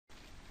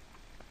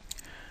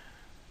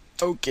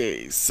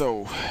Okay,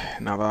 so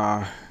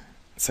another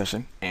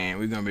session, and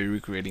we're gonna be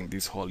recreating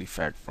this whole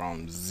effect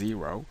from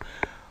zero,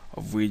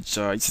 of which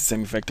it's the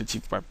same effect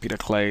achieved by Peter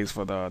Clays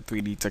for the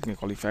 3D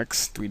technical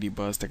effects, 3D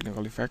buzz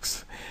technical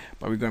effects,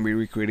 but we're gonna be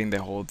recreating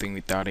the whole thing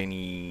without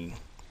any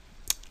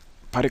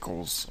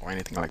particles or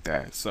anything like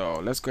that. So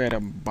let's go ahead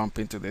and bump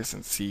into this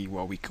and see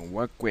what we can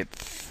work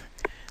with.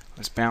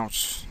 Let's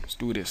bounce. Let's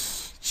do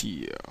this.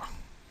 Chill.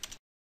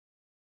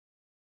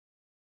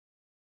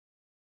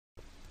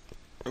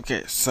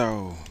 Okay,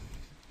 so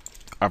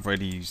I've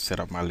already set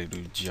up my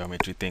little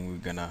geometry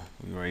thing.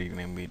 We already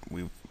named it.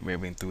 We've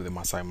been through the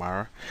Masai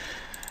Mara.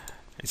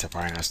 It's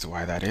apparent as to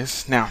why that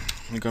is. Now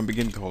we're gonna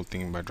begin the whole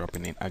thing by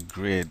dropping in a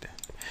grid.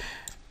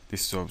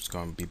 This is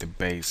gonna be the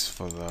base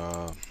for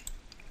the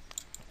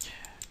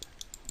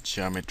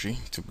geometry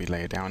to be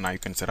laid down. Now you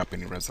can set up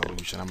any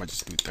resolution. I'm gonna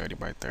just do 30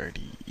 by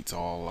 30. It's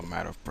all a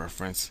matter of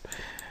preference,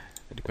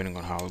 depending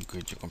on how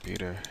good your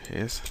computer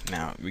is.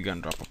 Now we're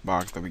gonna drop a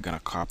box that we're gonna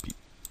copy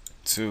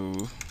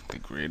to the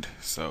grid.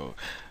 So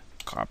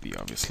copy,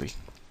 obviously.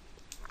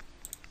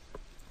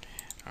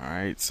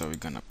 Alright, so we're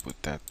gonna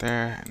put that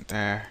there and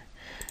there.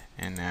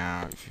 And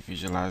now if you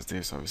visualize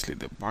this, obviously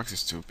the box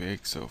is too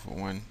big, so for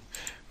one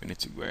we need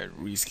to go ahead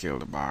and rescale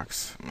the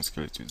box. I'm gonna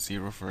scale it to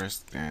 0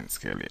 first, then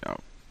scale it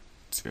up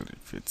till it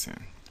fits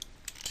in.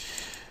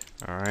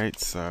 Alright,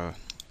 so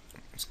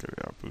scale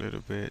it up a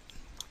little bit.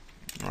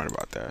 Right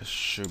about that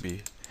should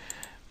be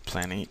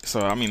plenty.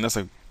 So I mean, that's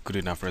a good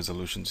enough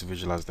resolution to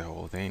visualize the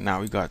whole thing.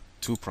 Now we got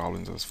two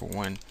problems. As for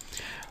one,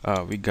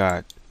 we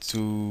got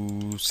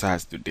two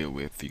sides to deal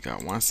with. You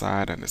got one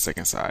side and the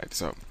second side.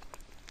 So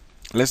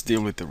let's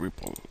deal with the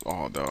ripple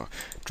or the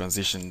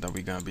transition that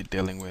we're gonna be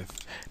dealing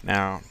with.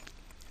 Now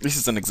this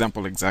is an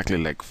example exactly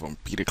like from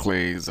Peter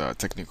Clay's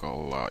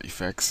technical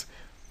effects,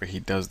 where he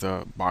does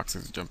the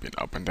boxes jumping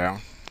up and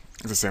down.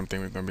 It's the same thing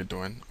we're gonna be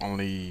doing,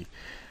 only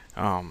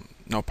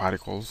no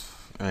particles,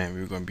 and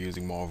we're going to be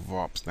using more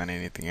VOPs than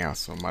anything else.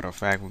 So matter of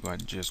fact, we're going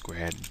to just go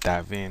ahead and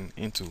dive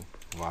into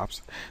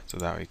VOPs so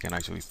that we can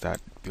actually start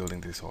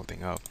building this whole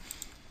thing up.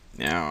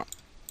 Now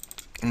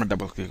I'm going to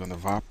double click on the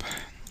VOP,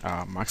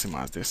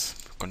 maximize this,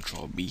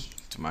 Control B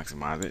to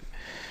maximize it.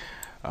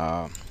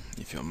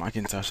 If you're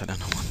Macintosh, I don't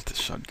know what the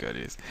shortcut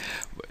is,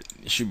 but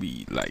it should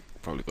be like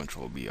probably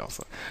Control B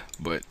also.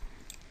 But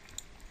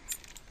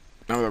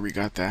now that we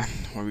got that,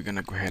 what we're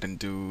gonna go ahead and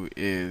do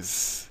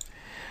is,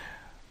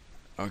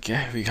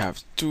 okay, we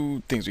have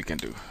two things we can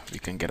do. We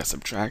can get a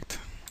subtract,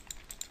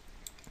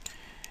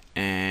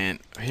 and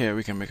here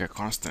we can make a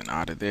constant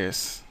out of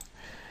this.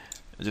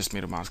 I just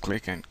made a mouse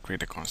click and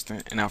create a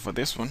constant. And now for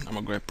this one, I'm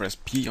gonna go ahead and press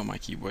P on my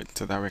keyboard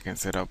so that we can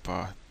set up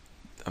a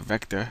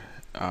vector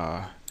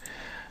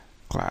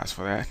class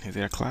for that. Is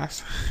it a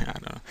class? I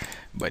don't know,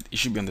 but it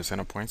should be on the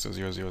center point, so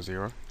 0 0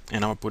 0.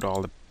 And I'm gonna put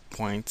all the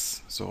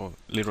points. So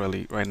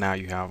literally right now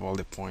you have all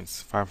the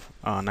points,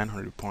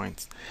 900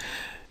 points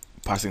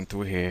passing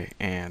through here,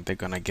 and they're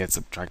gonna get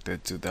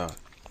subtracted to the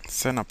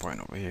center point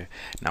over here.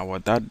 Now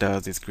what that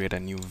does is create a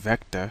new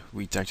vector,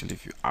 which actually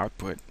if you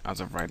output, as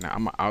of right now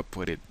I'm gonna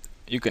output it.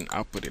 You can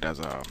output it as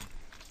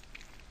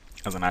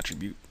an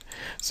attribute.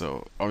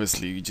 So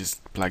obviously you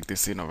just plug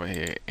this in over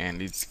here,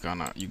 and you're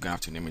gonna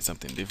have to name it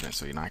something different.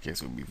 So in our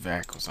case it will be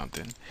vec or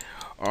something,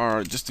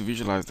 or just to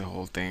visualize the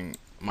whole thing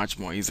much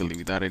more easily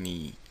without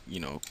any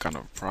kind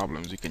of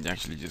problems, you can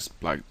actually just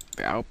plug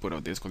the output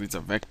of this, because it's a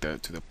vector,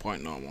 to the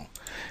point normal.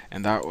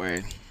 And that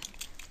way,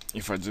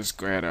 if I just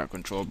go ahead and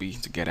Control B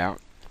to get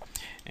out,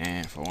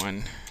 and for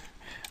one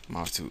I'm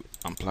have to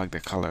unplug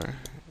the color.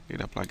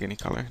 Did I plug any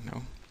color?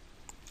 No.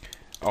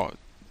 Oh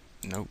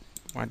no,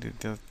 why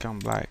did it come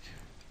black?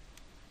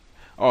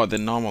 Oh, the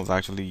normal is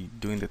actually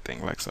doing the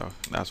thing, like so,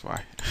 that's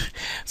why.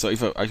 So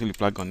if I actually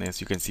plug on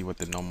this, you can see what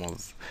the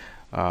normals,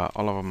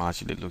 all of them are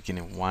actually looking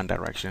in one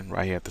direction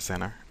right here at the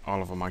center.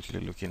 All of them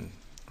actually looking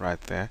right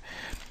there.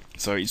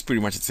 So it's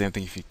pretty much the same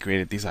thing if you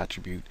created this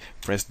attribute,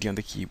 pressed D on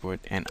the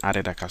keyboard and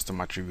added a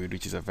custom attribute,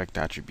 which is a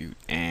vector attribute,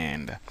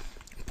 and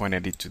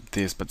pointed it to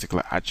this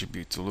particular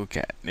attribute to look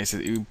at. It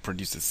will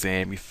produce the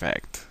same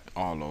effect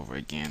all over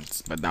again,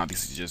 but now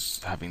this is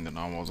just having the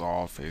normals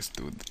all face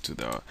to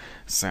the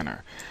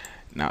center.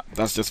 Now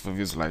that's just for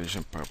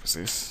visualization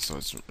purposes, so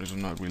it's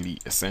not really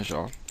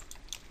essential.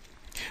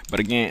 But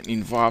again,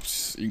 in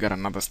VOPs you got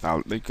another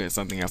style. Look at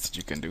something else that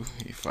you can do.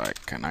 If I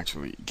can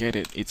actually get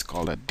it, it's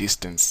called a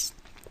distance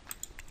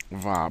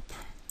VOP.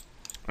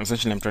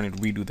 Essentially I'm trying to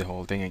redo the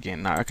whole thing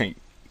again. Now I can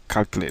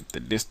calculate the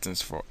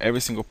distance for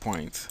every single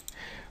point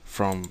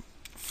from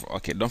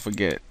okay, don't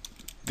forget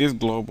this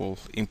global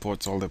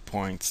imports all the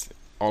points,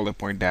 all the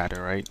point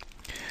data, right?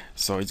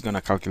 So it's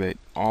gonna calculate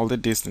all the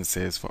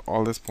distances for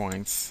all these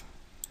points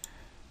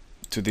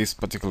to this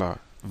particular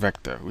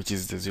vector, which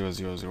is the 0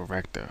 0 0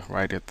 vector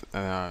right at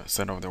the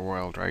center of the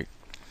world, right?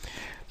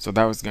 So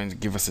that was going to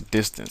give us a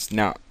distance.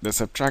 Now the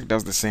subtract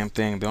does the same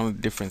thing. The only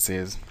difference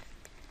is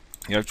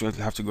you actually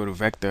have to go to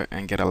vector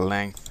and get a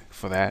length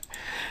for that,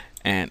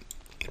 and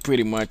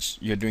pretty much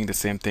you're doing the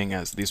same thing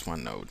as this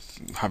one node.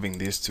 Having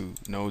these two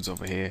nodes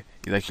over here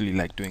is actually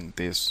like doing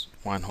this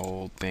one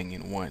whole thing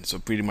in one. So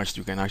pretty much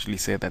you can actually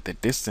say that the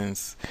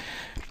distance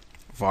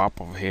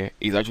VOP over here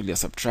is actually a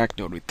subtract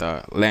node with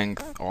a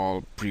length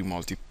all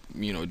pre-multi,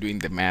 doing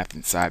the math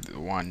inside the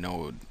one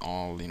node,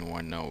 all in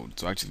one node.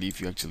 So actually,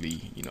 if you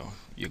actually,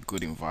 you're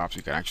good in VOPs,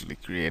 you can actually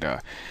create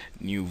a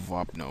new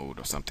VOP node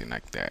or something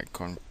like that,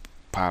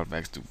 compile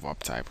vex to VOP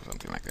type or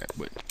something like that.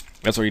 But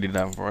that's already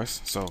done for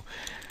us. So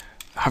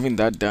having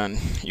that done,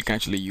 you can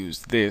actually use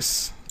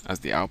this as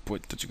the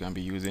output that you're gonna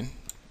be using,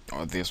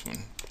 or this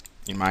one.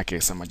 In my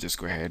case, I'm gonna just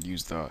go ahead and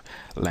use the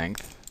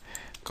length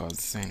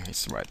because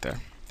it's right there.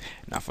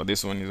 Now for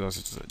this one is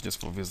also just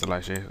for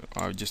visualization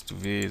or just to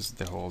viz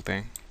the whole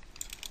thing.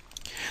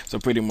 So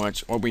pretty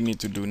much what we need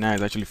to do now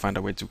is actually find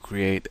a way to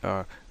create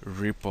a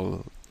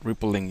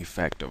rippling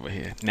effect over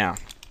here. Now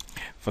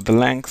for the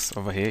lengths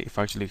over here, if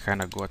I actually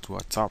kind of go to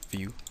a top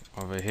view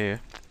over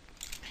here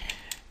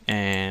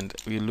and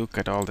we look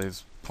at all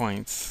these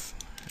points,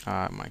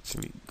 I'm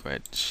actually go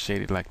ahead and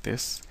shade it like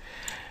this.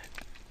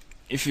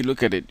 If you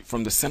look at it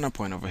from the center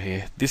point over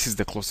here, this is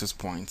the closest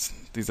points.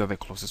 These are the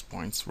closest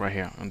points right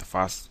here on the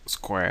first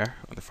square,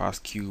 or the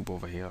first cube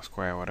over here, or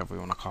square, whatever you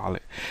want to call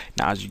it.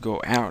 Now as you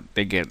go out,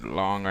 they get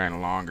longer and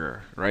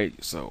longer, right?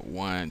 So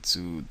 1,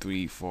 2,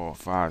 3, 4,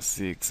 5,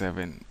 6,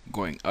 7,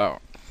 going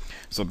up.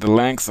 So the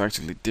lengths are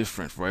actually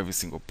different for every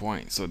single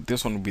point. So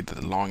this one will be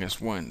the longest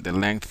one. The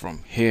length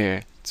from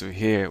here to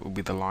here will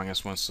be the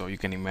longest one. So you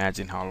can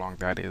imagine how long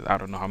that is. I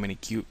don't know how many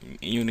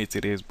units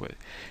it is, but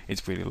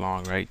it's pretty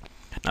long, right?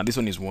 Now this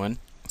one is 1,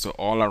 so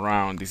all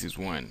around this is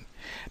 1.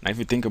 Now if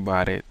you think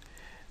about it,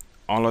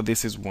 all of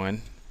this is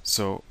 1,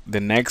 so the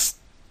next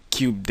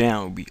cube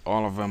down will be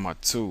all of them are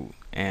 2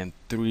 and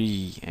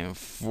 3 and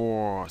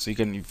 4. So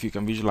if you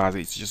can visualize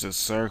it, it's just a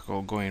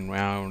circle going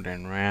round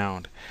and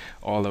round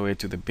all the way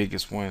to the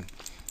biggest one.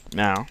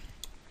 Now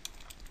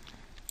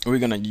we're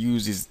gonna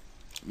use this,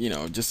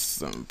 just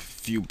some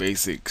few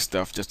basic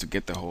stuff just to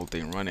get the whole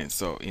thing running.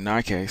 So in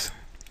our case,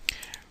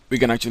 we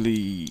can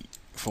actually,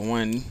 for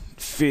one,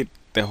 fit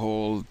the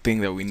whole thing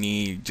that we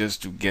need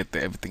just to get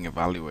everything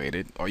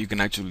evaluated, or you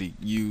can actually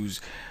use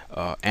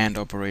AND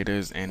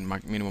operators and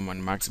minimum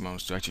and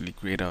maximums to actually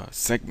create a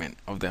segment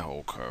of the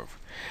whole curve.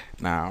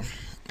 Now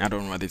I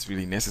don't know whether it's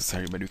really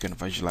necessary, but you can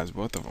visualize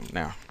both of them.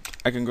 Now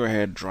I can go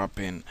ahead, drop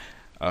in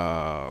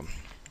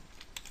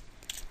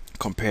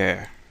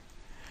compare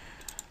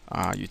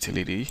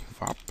utility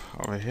VOP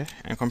over here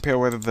and compare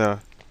whether the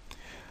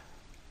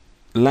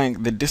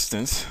length, the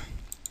distance,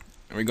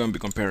 and we're going to be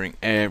comparing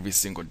every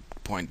single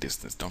point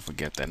distance. Don't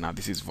forget that. Now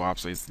this is VOP,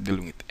 so it's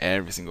dealing with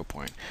every single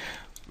point.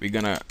 We're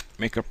gonna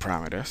make a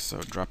parameter,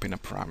 so drop in a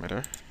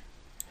parameter.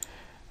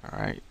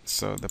 Alright,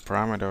 so the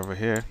parameter over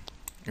here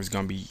is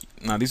gonna be,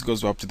 now this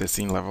goes up to the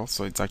scene level,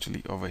 so it's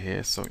actually over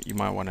here. So you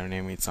might want to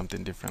name it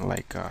something different,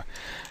 like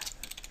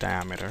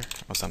diameter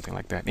or something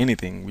like that,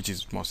 anything which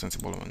is more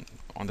sensible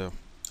on the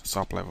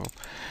sub level.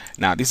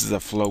 Now this is a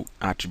float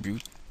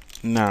attribute.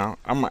 Now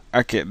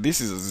okay,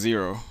 this is a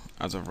 0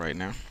 as of right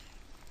now.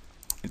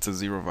 It's a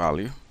 0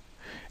 value,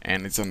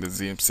 and it's on the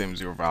same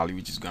 0 value,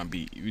 which is gonna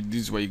be,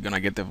 this is where you're gonna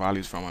get the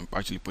values from and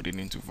actually put it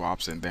into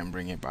VOPs and then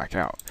bring it back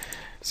out.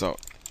 So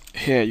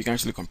here you can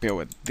actually compare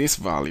what this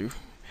value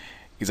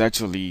is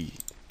actually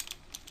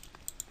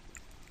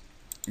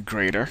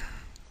greater.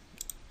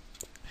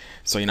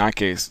 So in our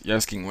case, you're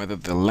asking whether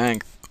the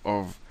length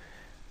of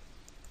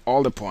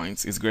all the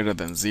points is greater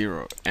than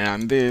 0,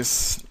 and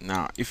this,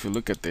 now if you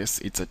look at this,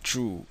 it's a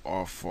true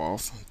or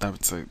false.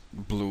 That's a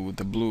blue.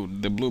 The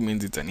blue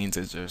means it's an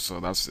integer, so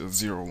that's a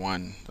 0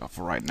 1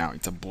 for right now.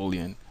 It's a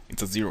boolean,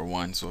 it's a 0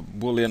 1, so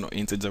boolean or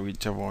integer,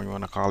 whichever one you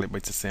want to call it, but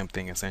it's the same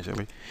thing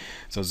essentially.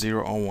 So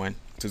 0 or 1,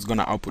 so it's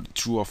gonna output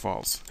true or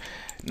false.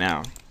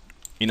 Now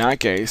in our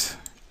case,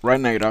 right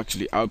now it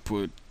actually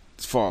output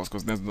false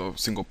because there's no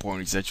single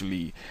point. It's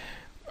actually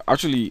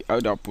I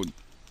would output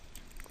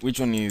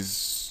which one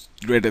is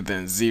greater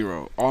than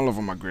 0. All of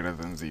them are greater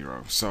than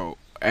 0, so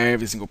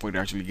every single point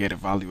actually get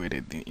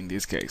evaluated in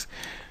this case.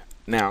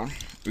 Now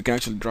we can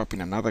actually drop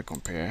in another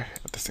compare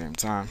at the same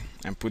time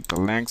and put the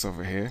lengths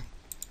over here,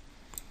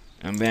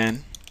 and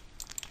then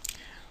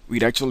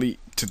we'd actually,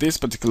 to this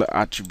particular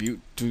attribute,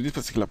 to this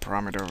particular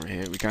parameter over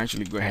here, we can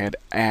actually go ahead,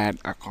 add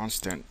a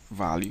constant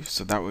value,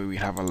 so that way we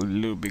have a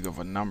little big of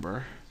a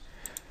number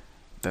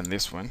than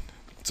this one.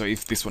 So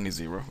if this one is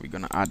 0, we're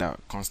gonna add a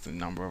constant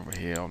number over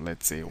here of,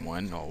 let's say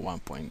 1 or 1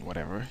 point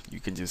whatever. You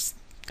can just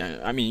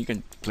I mean, you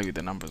can play with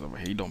the numbers over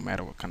here, it don't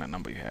matter what kind of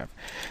number you have.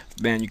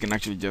 Then you can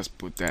actually just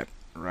put that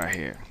right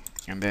here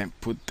and then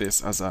put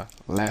this as a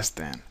less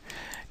than.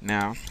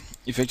 Now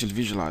if you actually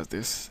visualize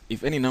this,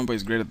 if any number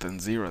is greater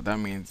than 0, that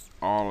means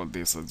all of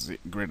this is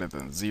greater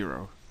than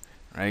 0,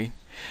 right?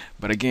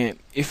 But again,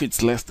 if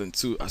it's less than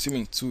 2,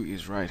 assuming 2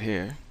 is right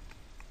here,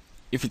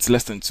 if it's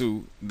less than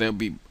 2, there'll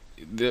be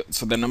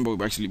so the number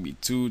will actually be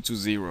 2 to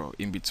 0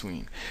 in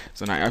between.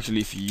 So now actually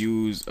if you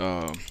use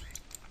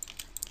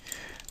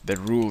the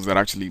rules that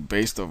are actually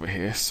based over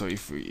here. So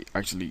if we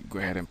actually go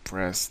ahead and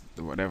press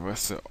the whatever,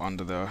 so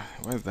under the,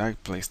 where's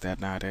that placed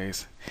at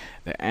nowadays,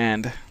 the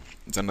and,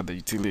 it's under the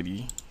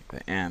utility,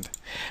 the and.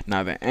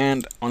 Now the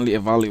and only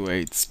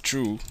evaluates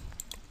true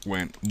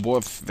when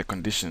both the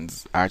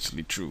conditions are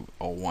actually true,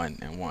 or 1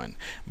 and 1.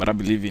 But I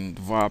believe in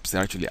verbs it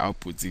actually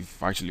outputs,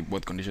 if actually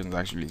both conditions are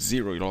actually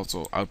 0, it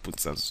also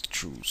outputs as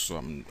true. So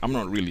I'm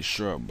not really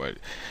sure, but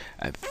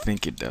I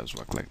think it does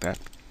work like that.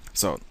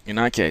 So in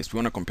our case, we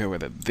want to compare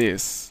whether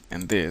this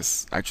and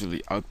this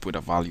actually output a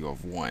value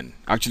of 1,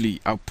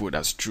 actually output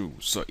as true.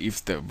 So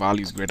if the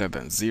value is greater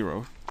than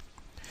 0,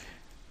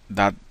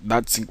 that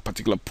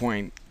particular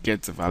point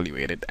gets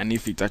evaluated, and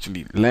if it's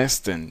actually less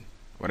than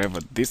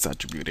whatever this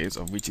attribute is,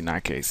 of which in our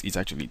case is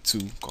actually 2,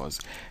 because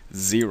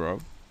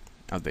 0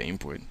 as the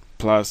input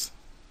plus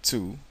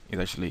 2 is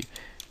actually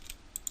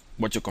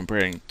what you're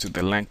comparing to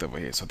the length over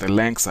here. So the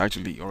lengths are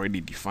actually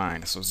already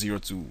defined, so 0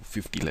 to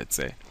 50, let's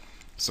say.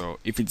 So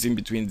if it's in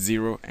between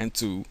 0 and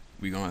 2,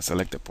 we're going to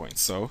select a point.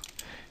 So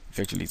if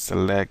you actually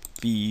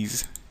select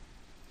these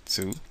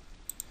two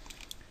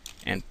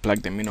and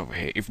plug them in over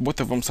here, if both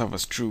of them serve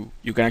as true,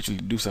 you can actually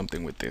do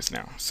something with this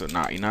now. So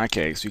now in our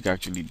case, you can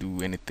actually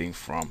do anything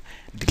from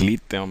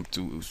delete them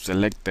to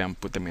select them,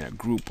 put them in a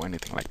group, or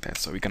anything like that.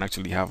 So we can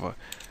actually have a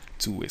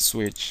two-way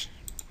switch,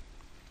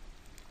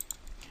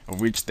 of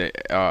which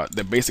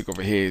the basic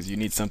over here is you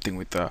need something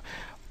with a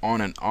on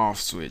and off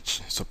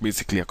switch. So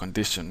basically a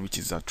condition which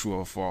is a true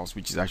or false,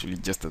 which is actually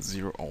just a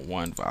 0 or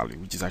 1 value,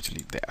 which is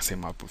actually the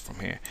same output from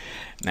here.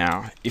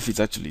 Now if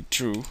it's actually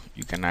true,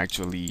 you can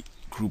actually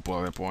group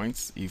all the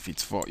points. If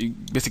it's false, you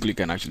basically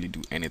can actually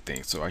do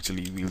anything. So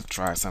actually we'll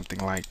try something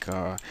like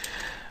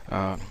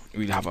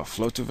we'll have a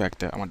float to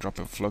vector. I'm gonna drop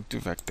a float to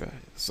vector.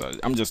 So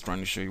I'm just trying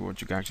to show you what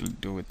you can actually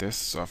do with this.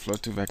 So a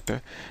float to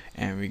vector,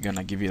 and we're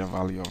gonna give it a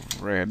value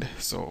of red.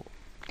 So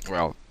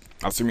well,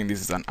 assuming this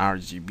is an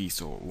RGB,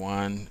 so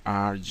 1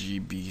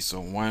 RGB,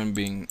 so 1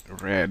 being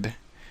red,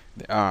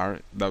 the R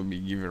that will be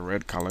give a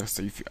red color.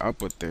 So if you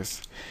output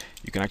this,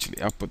 you can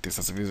actually output this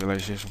as a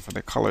visualization for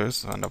the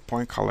colors. And the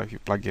point color, if you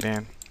plug it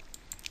in,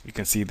 you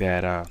can see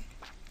that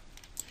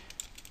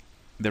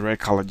the red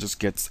color just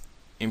gets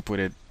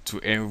inputted to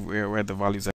everywhere where the values are